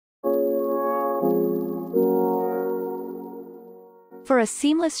For a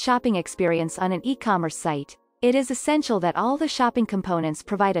seamless shopping experience on an e-commerce site, it is essential that all the shopping components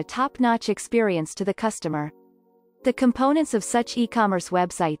provide a top-notch experience to the customer. The components of such e-commerce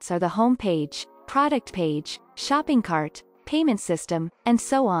websites are the home page, product page, shopping cart, payment system, and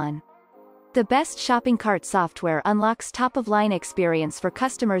so on. The best shopping cart software unlocks top-of-line experience for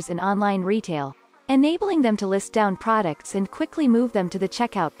customers in online retail, enabling them to list down products and quickly move them to the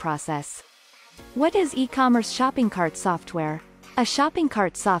checkout process. What is e-commerce shopping cart software? A shopping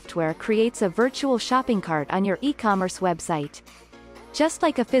cart software creates a virtual shopping cart on your e-commerce website. Just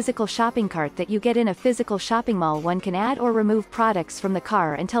like a physical shopping cart that you get in a physical shopping mall, one can add or remove products from the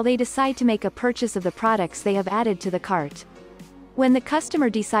cart until they decide to make a purchase of the products they have added to the cart. When the customer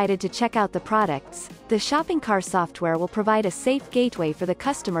decided to check out the products, the shopping cart software will provide a safe gateway for the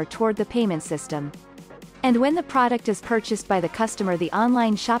customer toward the payment system. And when the product is purchased by the customer, the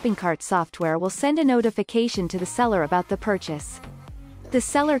online shopping cart software will send a notification to the seller about the purchase. The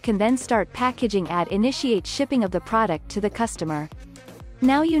seller can then start packaging and initiate shipping of the product to the customer.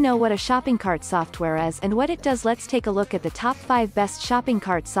 Now you know what a shopping cart software is and what it does. Let's take a look at the top 5 best shopping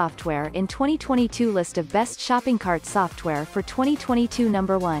cart software in 2022. List of best shopping cart software for 2022.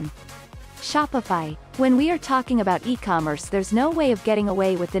 Number 1. Shopify. When we are talking about e-commerce, there's no way of getting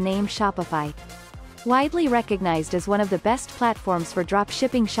away with the name Shopify. Widely recognized as one of the best platforms for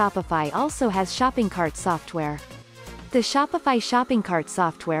dropshipping, Shopify also has shopping cart software. The Shopify shopping cart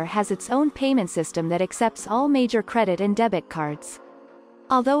software has its own payment system that accepts all major credit and debit cards.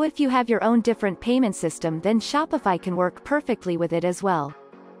 Although if you have your own different payment system, then Shopify can work perfectly with it as well.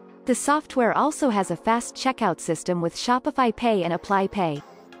 The software also has a fast checkout system with Shopify Pay and Apply Pay.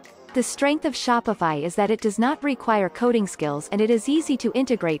 The strength of Shopify is that it does not require coding skills and it is easy to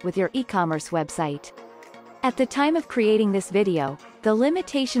integrate with your e-commerce website. At the time of creating this video, the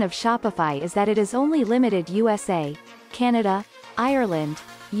limitation of Shopify is that it is only limited USA, Canada, Ireland,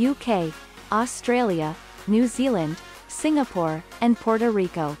 UK, Australia, New Zealand, Singapore, and Puerto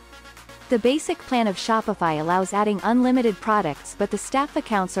Rico. The basic plan of Shopify allows adding unlimited products, but the staff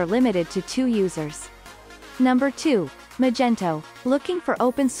accounts are limited to 2 users. Number 2. Magento. Looking for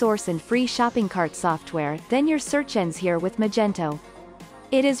open source and free shopping cart software? Then your search ends here with Magento.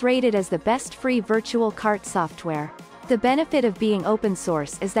 It is rated as the best free virtual cart software. The benefit of being open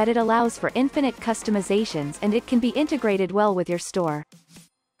source is that it allows for infinite customizations and it can be integrated well with your store.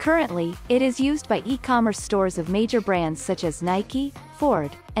 Currently, it is used by e-commerce stores of major brands such as Nike,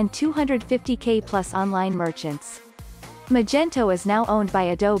 Ford, and 250k plus online merchants. Magento is now owned by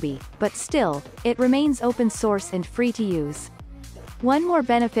Adobe, but still, it remains open source and free to use. One more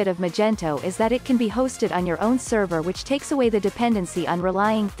benefit of Magento is that it can be hosted on your own server, which takes away the dependency on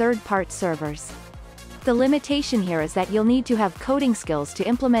relying third-party servers. The limitation here is that you'll need to have coding skills to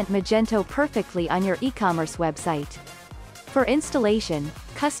implement Magento perfectly on your e-commerce website. For installation,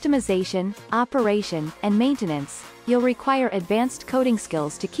 customization, operation, and maintenance, you'll require advanced coding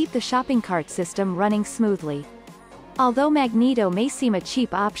skills to keep the shopping cart system running smoothly. Although Magneto may seem a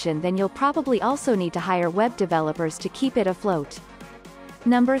cheap option, then you'll probably also need to hire web developers to keep it afloat.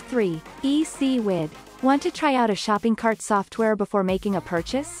 Number 3. ECWid. Want to try out a shopping cart software before making a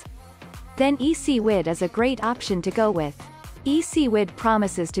purchase? Then ECWid is a great option to go with. ECWid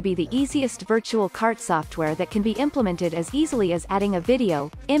promises to be the easiest virtual cart software that can be implemented as easily as adding a video,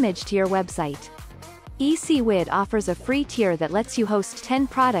 image to your website. ECWid offers a free tier that lets you host 10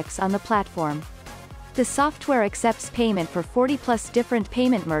 products on the platform. The software accepts payment for 40+ different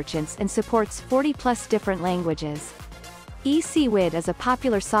payment merchants and supports 40+ different languages. ECWid is a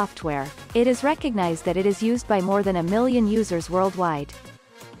popular software. It is recognized that it is used by more than 1 million users worldwide.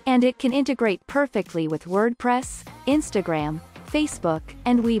 And it can integrate perfectly with WordPress, Instagram, Facebook,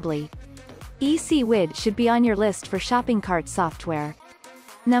 and Weebly. ECWid should be on your list for shopping cart software.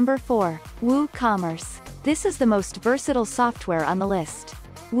 Number 4. WooCommerce. This is the most versatile software on the list.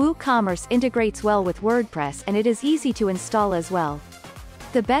 WooCommerce integrates well with WordPress and it is easy to install as well.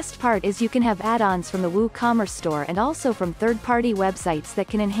 The best part is you can have add-ons from the WooCommerce store and also from third-party websites that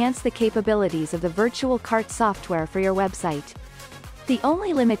can enhance the capabilities of the virtual cart software for your website. The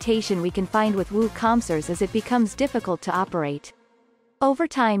only limitation we can find with WooCommerce is it becomes difficult to operate. Over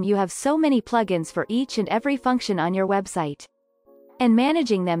time you have so many plugins for each and every function on your website. And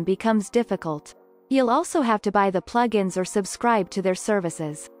managing them becomes difficult. You'll also have to buy the plugins or subscribe to their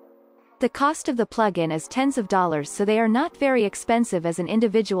services. The cost of the plugin is tens of dollars, so they are not very expensive as an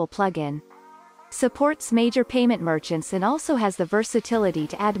individual plugin. Supports major payment merchants and also has the versatility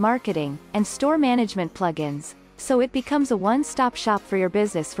to add marketing and store management plugins, so it becomes a one-stop shop for your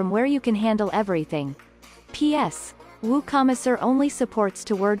business from where you can handle everything. P.S. WooCommerce only supports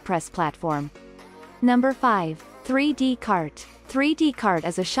to WordPress platform. Number 5. 3D Cart. 3D Cart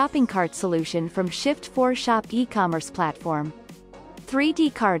is a shopping cart solution from Shift4Shop e-commerce platform.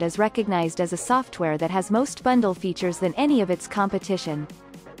 3D Cart is recognized as a software that has most bundle features than any of its competition.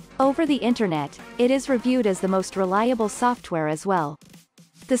 Over the internet, it is reviewed as the most reliable software as well.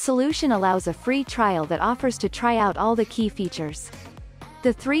 The solution allows a free trial that offers to try out all the key features.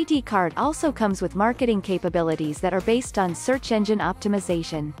 The 3D Cart also comes with marketing capabilities that are based on search engine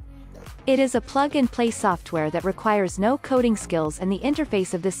optimization. It is a plug-and-play software that requires no coding skills, and the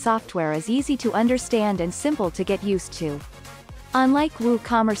interface of this software is easy to understand and simple to get used to. Unlike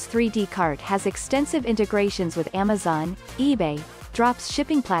WooCommerce, 3D Cart has extensive integrations with Amazon, eBay,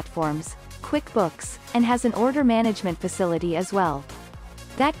 Dropshipping platforms, QuickBooks, and has an order management facility as well.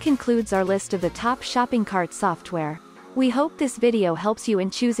 That concludes our list of the top shopping cart software. We hope this video helps you in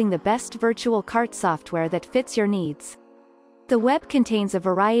choosing the best virtual cart software that fits your needs. The web contains a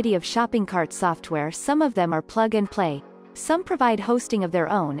variety of shopping cart software. Some of them are plug-and-play, some provide hosting of their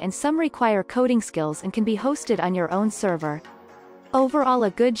own, and some require coding skills and can be hosted on your own server. Overall,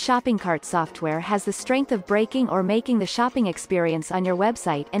 a good shopping cart software has the strength of breaking or making the shopping experience on your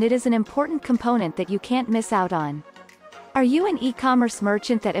website, and it is an important component that you can't miss out on. Are you an e-commerce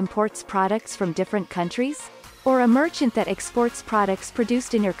merchant that imports products from different countries? Or a merchant that exports products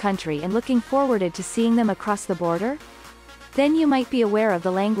produced in your country and looking forward to seeing them across the border? Then you might be aware of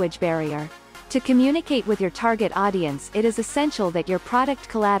the language barrier. To communicate with your target audience, it is essential that your product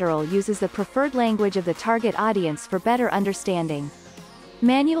collateral uses the preferred language of the target audience for better understanding.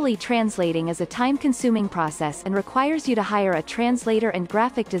 Manually translating is a time-consuming process and requires you to hire a translator and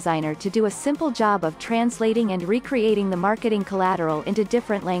graphic designer to do a simple job of translating and recreating the marketing collateral into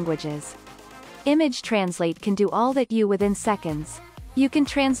different languages. ImageTranslate can do all that within seconds. You can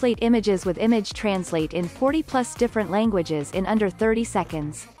translate images with ImageTranslate in 40+ different languages in under 30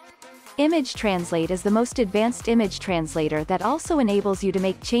 seconds. ImageTranslate is the most advanced image translator that also enables you to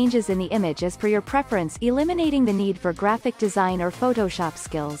make changes in the image as per your preference, eliminating the need for graphic design or Photoshop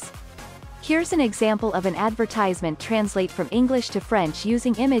skills. Here's an example of an advertisement translate from English to French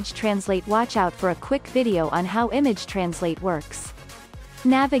using ImageTranslate. Watch out for a quick video on how ImageTranslate works.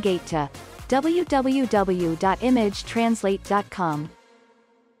 Navigate to www.imagetranslate.com.